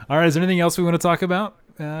 All right. Is there anything else we want to talk about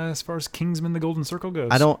as far as Kingsman: The Golden Circle goes?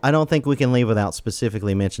 I don't think we can leave without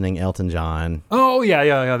specifically mentioning Elton John. Oh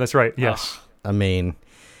yeah. That's right. Yes. I mean,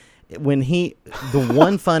 the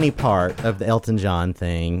one funny part of the Elton John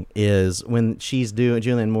thing is when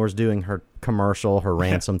Julianne Moore's doing her commercial, her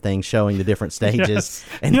ransom thing, showing the different stages,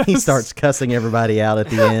 he starts cussing everybody out at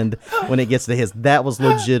the end when it gets to his. That was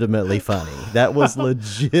legitimately funny. That was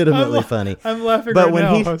legitimately funny. I'm laughing but right when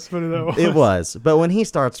now. How funny that was. It was. But when he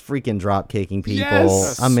starts freaking drop kicking people,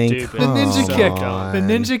 I mean, the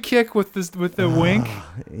ninja kick with the wink.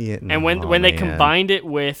 Yeah, and when they combined it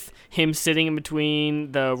with him sitting in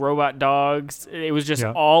between the robot dogs, it was just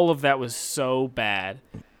all of that was so bad.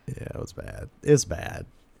 Yeah, it was bad. It's bad.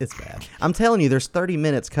 I'm telling you, there's 30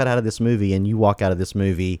 minutes cut out of this movie, and you walk out of this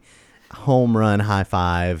movie, home run, high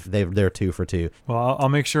five. They're 2 for 2. Well, I'll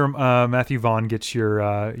make sure Matthew Vaughn gets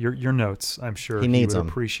your notes. I'm sure he needs would them.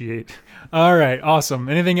 Appreciate. All right, awesome.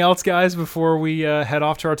 Anything else, guys, before we head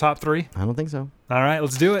off to our top 3? I don't think so. All right,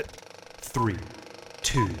 let's do it. 3,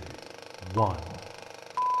 2, 1.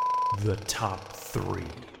 The top 3.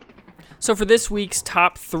 So for this week's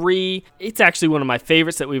top 3, it's actually one of my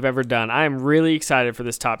favorites that we've ever done. I am really excited for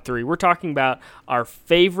this top 3. We're talking about our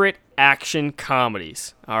favorite action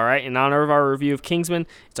comedies. All right, in honor of our review of Kingsman,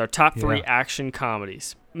 it's our top 3 action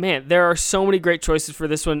comedies. Man, there are so many great choices for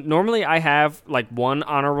this one. Normally I have like one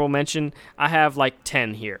honorable mention. I have like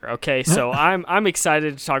 10 here. Okay, so I'm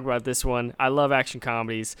excited to talk about this one. I love action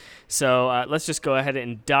comedies. So let's just go ahead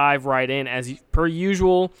and dive right in. As per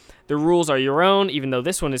usual, the rules are your own, even though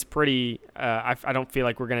this one is pretty, I don't feel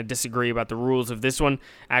like we're going to disagree about the rules of this one.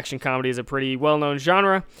 Action comedy is a pretty well-known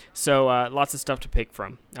genre, so lots of stuff to pick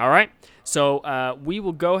from. All right, so we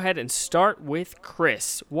will go ahead and start with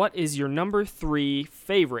Chris. What is your number 3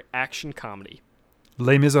 favorite action comedy?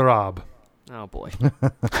 Les Miserables. Oh, boy.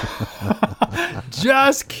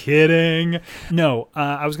 Just kidding. No,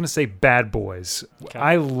 I was going to say Bad Boys. Okay.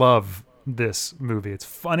 I love this movie. It's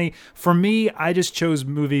funny. For me, I just chose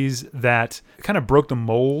movies that kind of broke the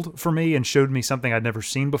mold for me and showed me something I'd never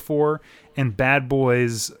seen before. And Bad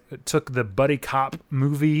Boys took the buddy cop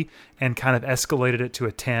movie and kind of escalated it to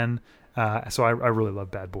a 10. So I really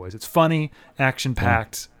love Bad Boys. It's funny,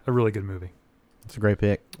 action-packed, a really good movie. It's a great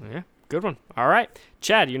pick. Yeah, good one. All right.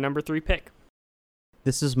 Chad, your number 3 pick.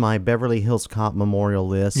 This is my Beverly Hills Cop memorial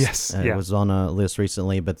list. Yes. It was on a list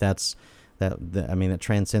recently, but that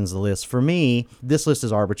transcends the list. For me, this list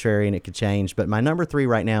is arbitrary and it could change, but my number 3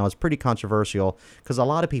 right now is pretty controversial because a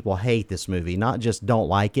lot of people hate this movie, not just don't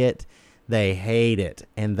like it, they hate it,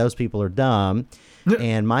 and those people are dumb.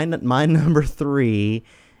 And my number 3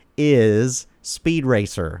 is Speed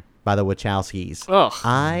Racer by the Wachowskis. Ugh.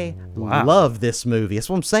 I love this movie. That's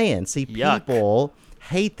what I'm saying. See, people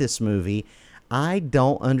hate this movie. I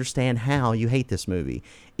don't understand how you hate this movie.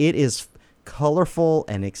 It is colorful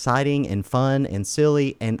and exciting and fun and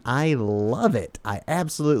silly, and I love it. I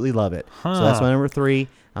absolutely love it. So that's my number 3.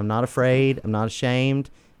 I'm not afraid. I'm not ashamed.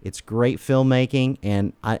 It's great filmmaking,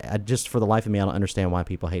 and I just, for the life of me, I don't understand why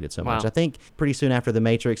people hate it so much. Wow. I think pretty soon after The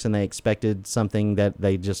Matrix, and they expected something that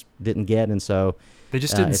they just didn't get, and so they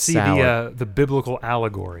just didn't see the biblical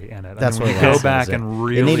allegory in it. That's I mean, what when it you was. go back and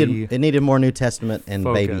really it needed more New Testament and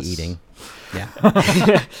focus. baby eating.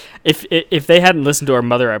 Yeah. If they hadn't listened to our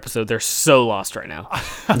mother episode, they're so lost right now.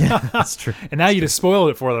 Yeah, that's true. And now you just spoiled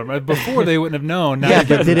it for them. Before they wouldn't have known. Now Yeah, you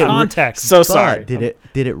get but did the it context. So sorry. Did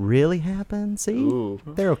it really happen? See,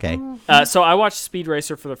 they're okay. So I watched Speed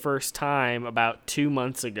Racer for the first time about 2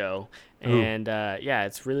 months ago, and yeah,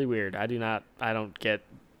 it's really weird. I don't get.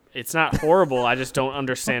 It's not horrible. I just don't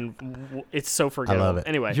understand. It's so forgettable. I love it.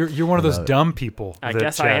 Anyway, You're one of those dumb people I that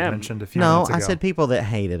guess Chad I am. mentioned a few minutes ago. No, I said people that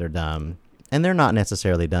hate it are dumb. And they're not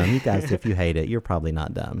necessarily dumb. You guys, if you hate it, you're probably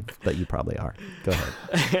not dumb, but you probably are. Go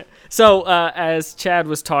ahead. So, as Chad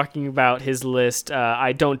was talking about his list,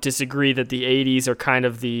 I don't disagree that the 80s are kind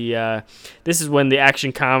of the... this is when the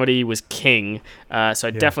action comedy was king, so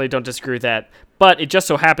I definitely don't disagree with that. But it just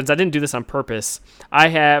so happens, I didn't do this on purpose, I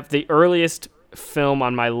have the earliest film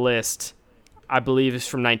on my list, I believe, is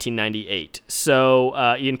from 1998, so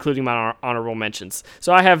including my honorable mentions.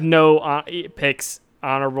 So I have no picks,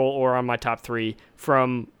 honorable or on my top 3,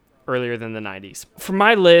 from earlier than the 90s. For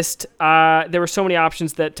my list, there were so many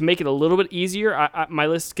options that to make it a little bit easier, my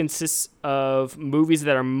list consists of movies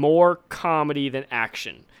that are more comedy than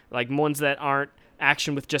action, like ones that aren't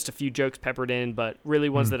action with just a few jokes peppered in, but really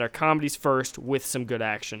ones that are comedies first with some good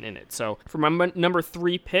action in it. So for my number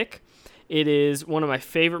 3 pick, it is one of my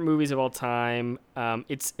favorite movies of all time.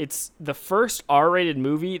 It's the first R-rated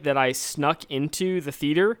movie that I snuck into the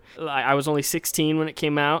theater. I was only 16 when it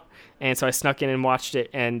came out, and so I snuck in and watched it,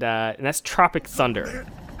 and that's Tropic Thunder.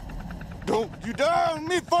 Don't you dare on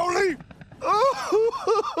me, Foley!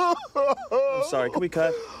 I'm sorry, can we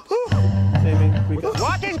cut? Jamie, can we cut?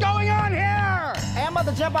 What is going on here? Hey, I'm about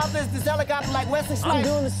to jump out this helicopter like Wesley Snipes. I'm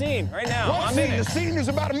doing the scene right now. What scene? The scene is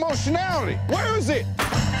about emotionality. Where is it?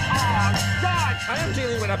 Oh, God! I am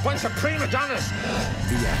dealing with a bunch of prima donnas.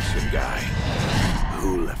 The action guy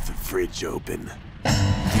who left the fridge open.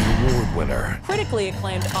 The award winner. Critically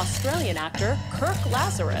acclaimed Australian actor Kirk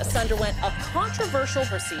Lazarus underwent a controversial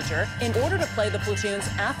procedure in order to play the platoon's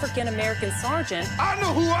African-American sergeant. I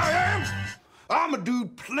know who I am. I'm a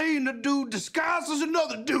dude playing a dude disguised as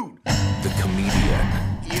another dude. The comedian.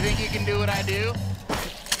 You think you can do what I do?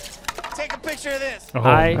 Take a picture of this. Oh,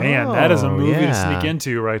 man, that is a movie to sneak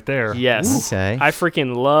into right there. Yes. Okay. I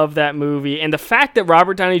freaking love that movie. And the fact that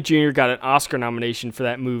Robert Downey Jr. got an Oscar nomination for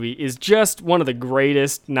that movie is just one of the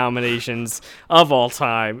greatest nominations of all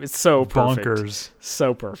time. It's so perfect. Bonkers.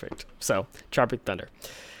 So perfect. So, Tropic Thunder.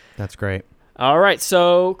 That's great. All right,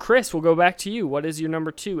 so Chris, we'll go back to you. What is your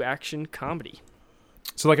number 2 action comedy?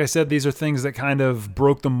 So like I said, these are things that kind of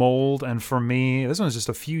broke the mold, and for me, this one's just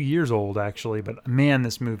a few years old actually, but man,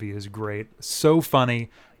 this movie is great. So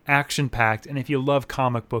funny, action-packed, and if you love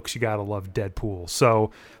comic books, you gotta love Deadpool.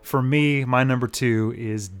 So for me, my number 2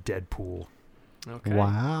 is Deadpool. Okay.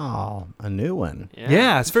 Wow, a new one.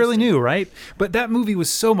 Yeah, it's fairly new, right? But that movie was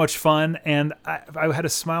so much fun, and I had a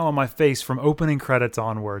smile on my face from opening credits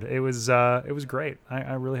onward. It was great.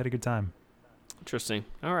 I really had a good time. Interesting.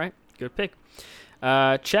 All right, good pick.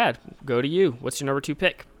 Chad, go to you. What's your number 2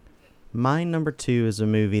 pick? My number 2 is a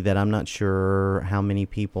movie that I'm not sure how many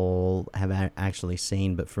people have actually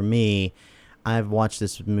seen, but for me, I've watched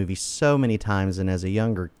this movie so many times, and as a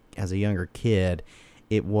younger kid,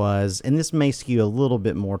 it was, and this may skew a little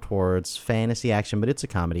bit more towards fantasy action, but it's a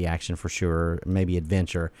comedy action for sure, maybe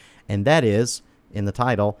adventure, and that is, in the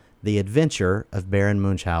title, The Adventure of Baron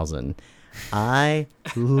Munchausen. I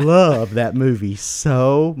love that movie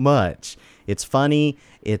so much. It's funny,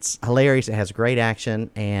 it's hilarious, it has great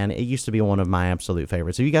action, and it used to be one of my absolute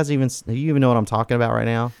favorites. Do you even know what I'm talking about right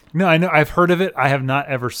now? No, I know. I've heard of it. I have not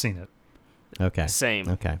ever seen it. Okay. Same.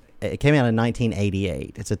 Okay. It came out in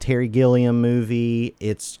 1988. It's a Terry Gilliam movie.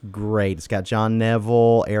 It's great. It's got John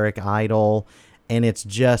Neville, Eric Idle, and it's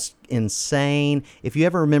just insane. If you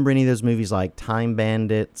ever remember any of those movies like Time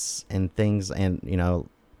Bandits and things, and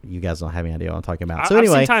you guys don't have any idea what I'm talking about. So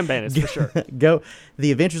anyway, I've seen Time Bandits for sure. Go.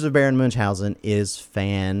 The Adventures of Baron Munchausen is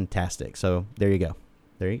fantastic. So there you go.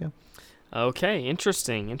 Okay,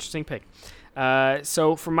 interesting pick.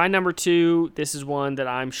 So for my number 2, this is one that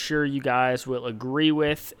I'm sure you guys will agree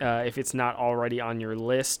with if it's not already on your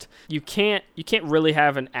list. You can't really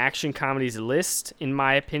have an action comedies list, in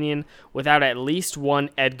my opinion, without at least one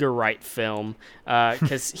Edgar Wright film,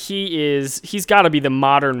 because he's got to be the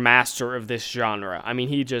modern master of this genre. I mean,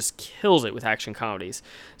 he just kills it with action comedies.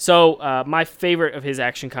 So my favorite of his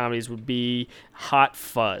action comedies would be Hot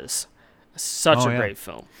Fuzz. Such a great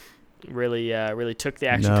film. Really, really took the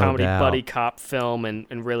action comedy buddy cop film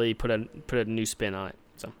and really put a new spin on it.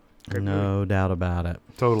 So, great movie. No doubt about it.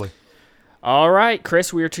 Totally. All right,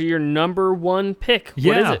 Chris, we are to your number one pick.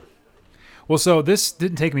 What is it? Well, so this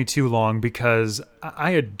didn't take me too long because I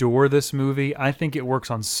adore this movie. I think it works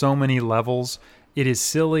on so many levels. It is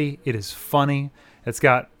silly. It is funny. It's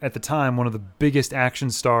got, at the time, one of the biggest action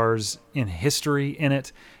stars in history in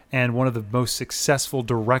it and one of the most successful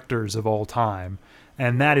directors of all time.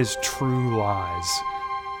 And that is True Lies.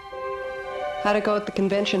 How'd it go at the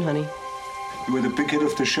convention, honey? You were the big hit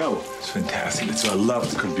of the show. It's fantastic. I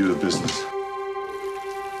love the computer business.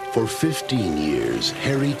 For 15 years,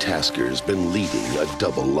 Harry Tasker's been leading a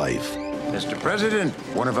double life. Mr. President,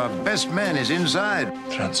 one of our best men is inside.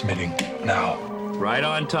 Transmitting now. Right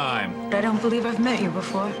on time. I don't believe I've met you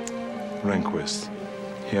before. Rehnquist.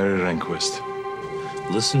 Harry Rehnquist.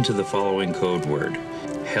 Listen to the following code word.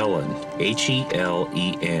 Helen.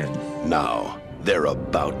 H-E-L-E-N. Now, they're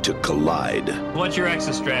about to collide. What's your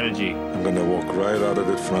exit strategy? I'm gonna walk right out of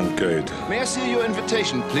that front gate. May I see your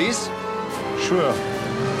invitation, please? Sure.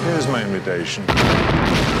 Here's my invitation.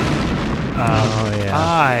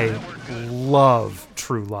 I love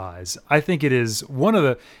True Lies. I think it is one of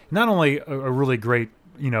the, not only a really great,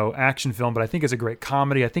 action film, but I think it's a great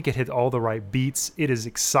comedy. I think it hit all the right beats. It is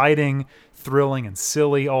exciting, thrilling, and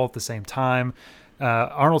silly all at the same time.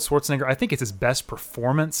 Arnold Schwarzenegger, I think it's his best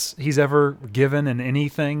performance he's ever given in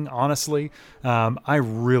anything, honestly. I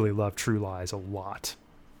really love True Lies a lot.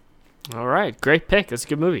 All right. Great pick. That's a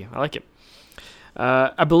good movie. I like it.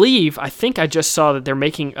 I think I just saw that they're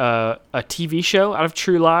making a TV show out of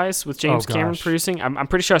True Lies with James Cameron producing. I'm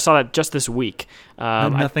pretty sure I saw that just this week.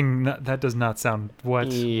 That does not sound...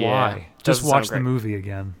 What? Yeah, why? Just watch the movie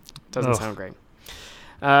again. Doesn't sound great.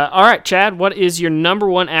 All right, Chad, what is your number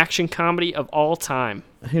one action comedy of all time?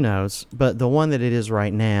 Who knows? But the one that it is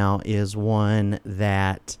right now is one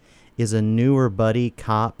that is a newer buddy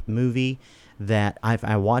cop movie that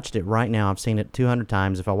I watched it right now. I've seen it 200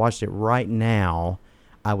 times. If I watched it right now,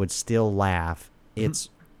 I would still laugh. It's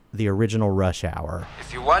the original Rush Hour.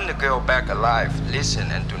 If you want the girl back alive,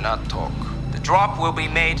 listen and do not talk. The drop will be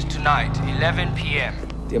made tonight, 11 p.m.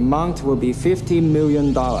 The amount will be $50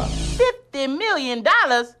 million. $50 million?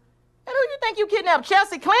 And who you think you kidnapped,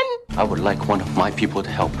 Chelsea Clinton? I would like one of my people to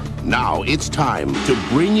help. Now it's time to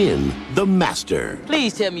bring in the master.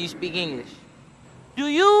 Please tell me you speak English. Do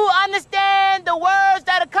you understand the words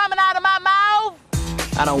that are coming out of my mouth?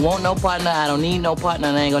 I don't want no partner, I don't need no partner,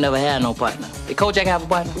 and I ain't gonna never have no partner. Did Kojak have a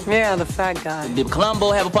partner? Yeah, the fat guy. Did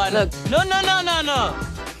Columbo have a partner? No.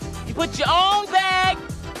 You put your own bag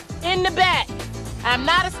in the back. I'm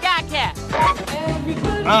not a sky cat.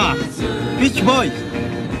 Beach Boys.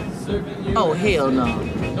 Oh, hell no.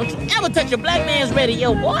 Don't you ever touch a black man's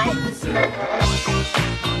radio, boy.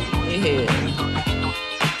 Yeah.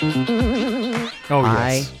 Oh,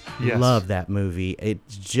 yes. I love that movie.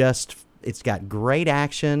 It's got great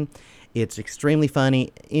action. It's extremely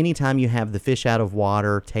funny. Anytime you have the fish out of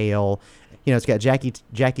water tale, it's got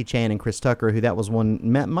Jackie Chan and Chris Tucker, who that was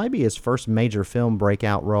might be his first major film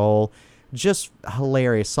breakout role. Just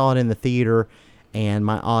hilarious. Saw it in the theater, and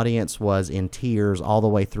my audience was in tears all the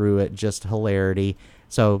way through it. Just hilarity.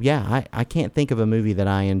 So, yeah, I can't think of a movie that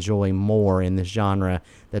I enjoy more in this genre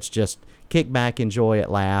that's just kick back, enjoy it,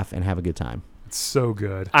 laugh, and have a good time. It's so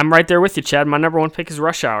good. I'm right there with you, Chad. My number one pick is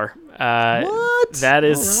Rush Hour. What? That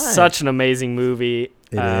is such an amazing movie.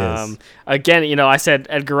 It is. Again, I said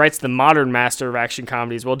Edgar Wright's the modern master of action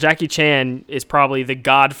comedies. Well, Jackie Chan is probably the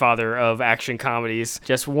godfather of action comedies.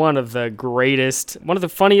 Just one of the greatest, one of the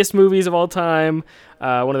funniest movies of all time.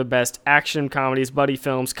 One of the best action comedies, buddy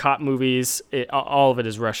films, cop movies. All of it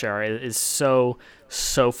is Rush Hour. It is so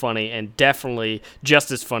funny, and definitely just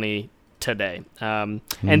as funny today. And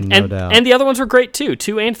the other ones were great too.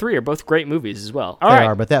 2 and 3 are both great movies as well. They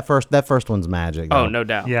are, but that first one's magic, though. Oh, no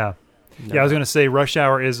doubt. Yeah. I was going to say Rush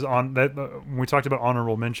Hour is on that. When we talked about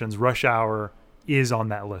honorable mentions, Rush Hour is on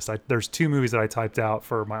that list. There's 2 movies that I typed out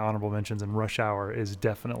for my honorable mentions, and Rush Hour is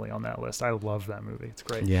definitely on that list. I love that movie. It's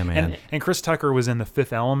great. Yeah, man. And Chris Tucker was in The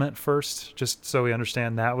Fifth Element first, just so we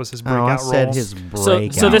understand that was his breakout role. I said his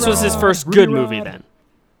breakout So this was his first good movie then?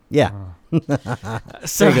 Yeah. There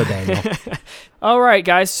you go, Daniel. All right,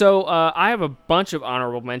 guys. So I have a bunch of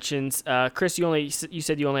honorable mentions. Chris, you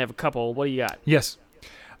said you only have a couple. What do you got? Yes.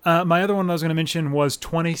 My other one I was going to mention was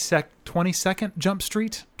 22nd Jump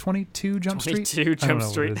Street, 22 Jump Street. 22 Jump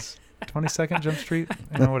Street. 22nd Jump Street,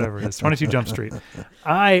 whatever it is. 22 Jump Street.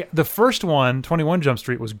 The first one, 21 Jump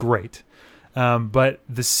Street, was great, but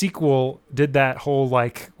the sequel did that whole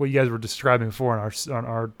what you guys were describing before on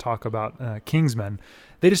our talk about Kingsman.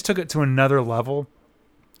 they just took it to another level,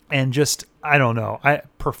 and just I don't know, I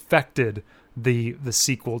perfected the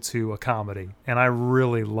sequel to a comedy, and I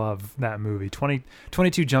really love that movie.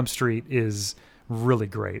 22 Jump Street is really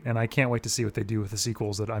great, and I can't wait to see what they do with the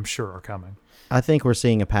sequels that I'm sure are coming. I think we're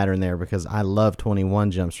seeing a pattern there because I love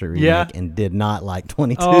 21 Jump Street remake and did not like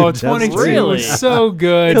 22 Oh, Jump 22 Street. was so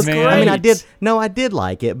good, man. I mean, I did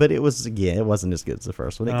like it, but it wasn't as good as the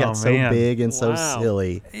first one. It got so big and so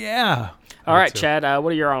silly. Yeah. All right, Chad,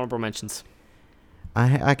 what are your honorable mentions?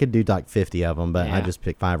 I could do like 50 of them, but I just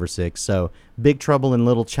picked 5 or 6. So, Big Trouble in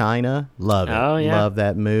Little China, love it. Oh, yeah. Love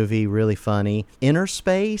that movie, really funny. Inner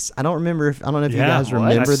Space, I don't know if you guys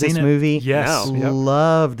remember this movie. Yes.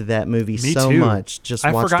 Loved that movie so much. Just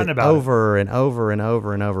watched it over and over and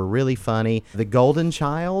over and over. Really funny. The Golden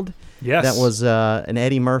Child. Yes. That was an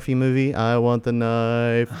Eddie Murphy movie. I want the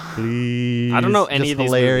knife, please. I don't know any of these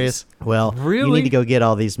hilarious. Movies. Well, really? You need to go get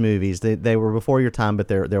all these movies. They were before your time, but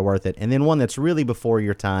they're worth it. And then one that's really before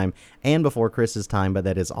your time and before Chris's time, but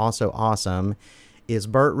that is also awesome, is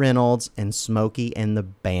Burt Reynolds and Smokey and the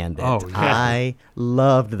Bandit. Oh, yeah. I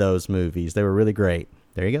loved those movies. They were really great.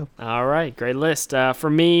 There you go. All right, great list. For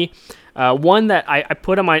me, one that I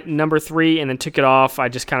put on my number 3 and then took it off. I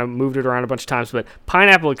just kind of moved it around a bunch of times. But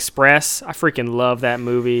Pineapple Express, I freaking love that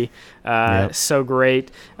movie. So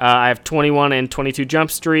great. I have 21 and 22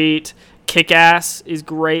 Jump Street. Kick-Ass is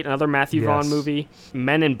great, another Matthew Vaughn movie.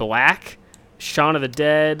 Men in Black, Shaun of the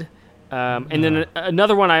Dead. And then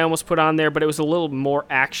another one I almost put on there, but it was a little more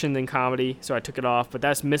action than comedy, so I took it off. But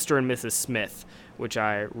that's Mr. and Mrs. Smith, which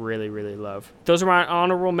I really, really love. Those are my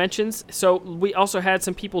honorable mentions. So we also had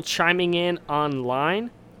some people chiming in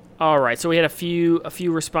online. All right, so we had a few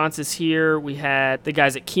responses here. We had the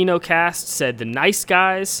guys at KinoCast said The Nice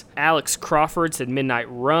Guys. Alex Crawford said Midnight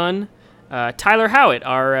Run. Tyler Howitt,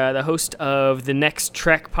 the host of the Next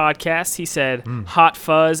Trek podcast, he said Hot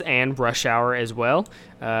Fuzz and Rush Hour as well.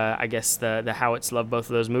 I guess the Howitts love both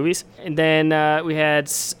of those movies. And then we had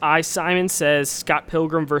Simon says Scott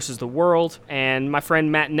Pilgrim versus the World. And my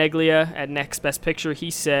friend Matt Neglia at Next Best Picture, he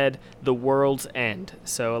said The World's End.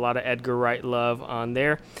 So a lot of Edgar Wright love on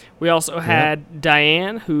there. We also had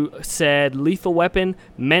Diane, who said Lethal Weapon,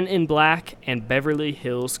 Men in Black, and Beverly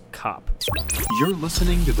Hills Cop. You're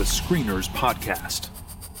listening to the Screeners Podcast.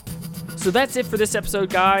 So that's it for this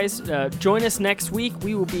episode, guys. Join us next week.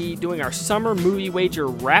 We will be doing our summer movie wager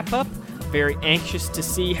wrap-up. Very anxious to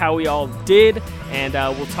see how we all did, and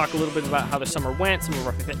we'll talk a little bit about how the summer went, some of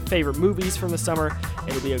our favorite movies from the summer.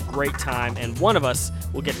 It'll be a great time, and one of us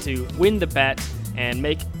will get to win the bet and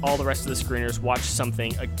make all the rest of the screeners watch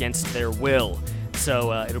something against their will.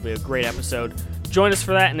 So it'll be a great episode. Join us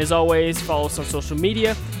for that, and as always, follow us on social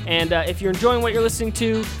media. And if you're enjoying what you're listening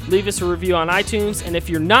to, leave us a review on iTunes. And if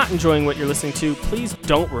you're not enjoying what you're listening to, please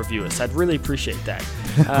don't review us. I'd really appreciate that.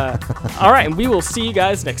 All right, and we will see you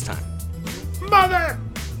guys next time. Mother!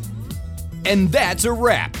 And that's a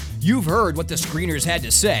wrap. You've heard what the screeners had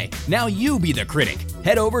to say. Now you be the critic.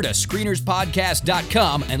 Head over to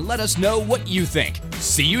screenerspodcast.com and let us know what you think.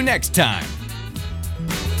 See you next time.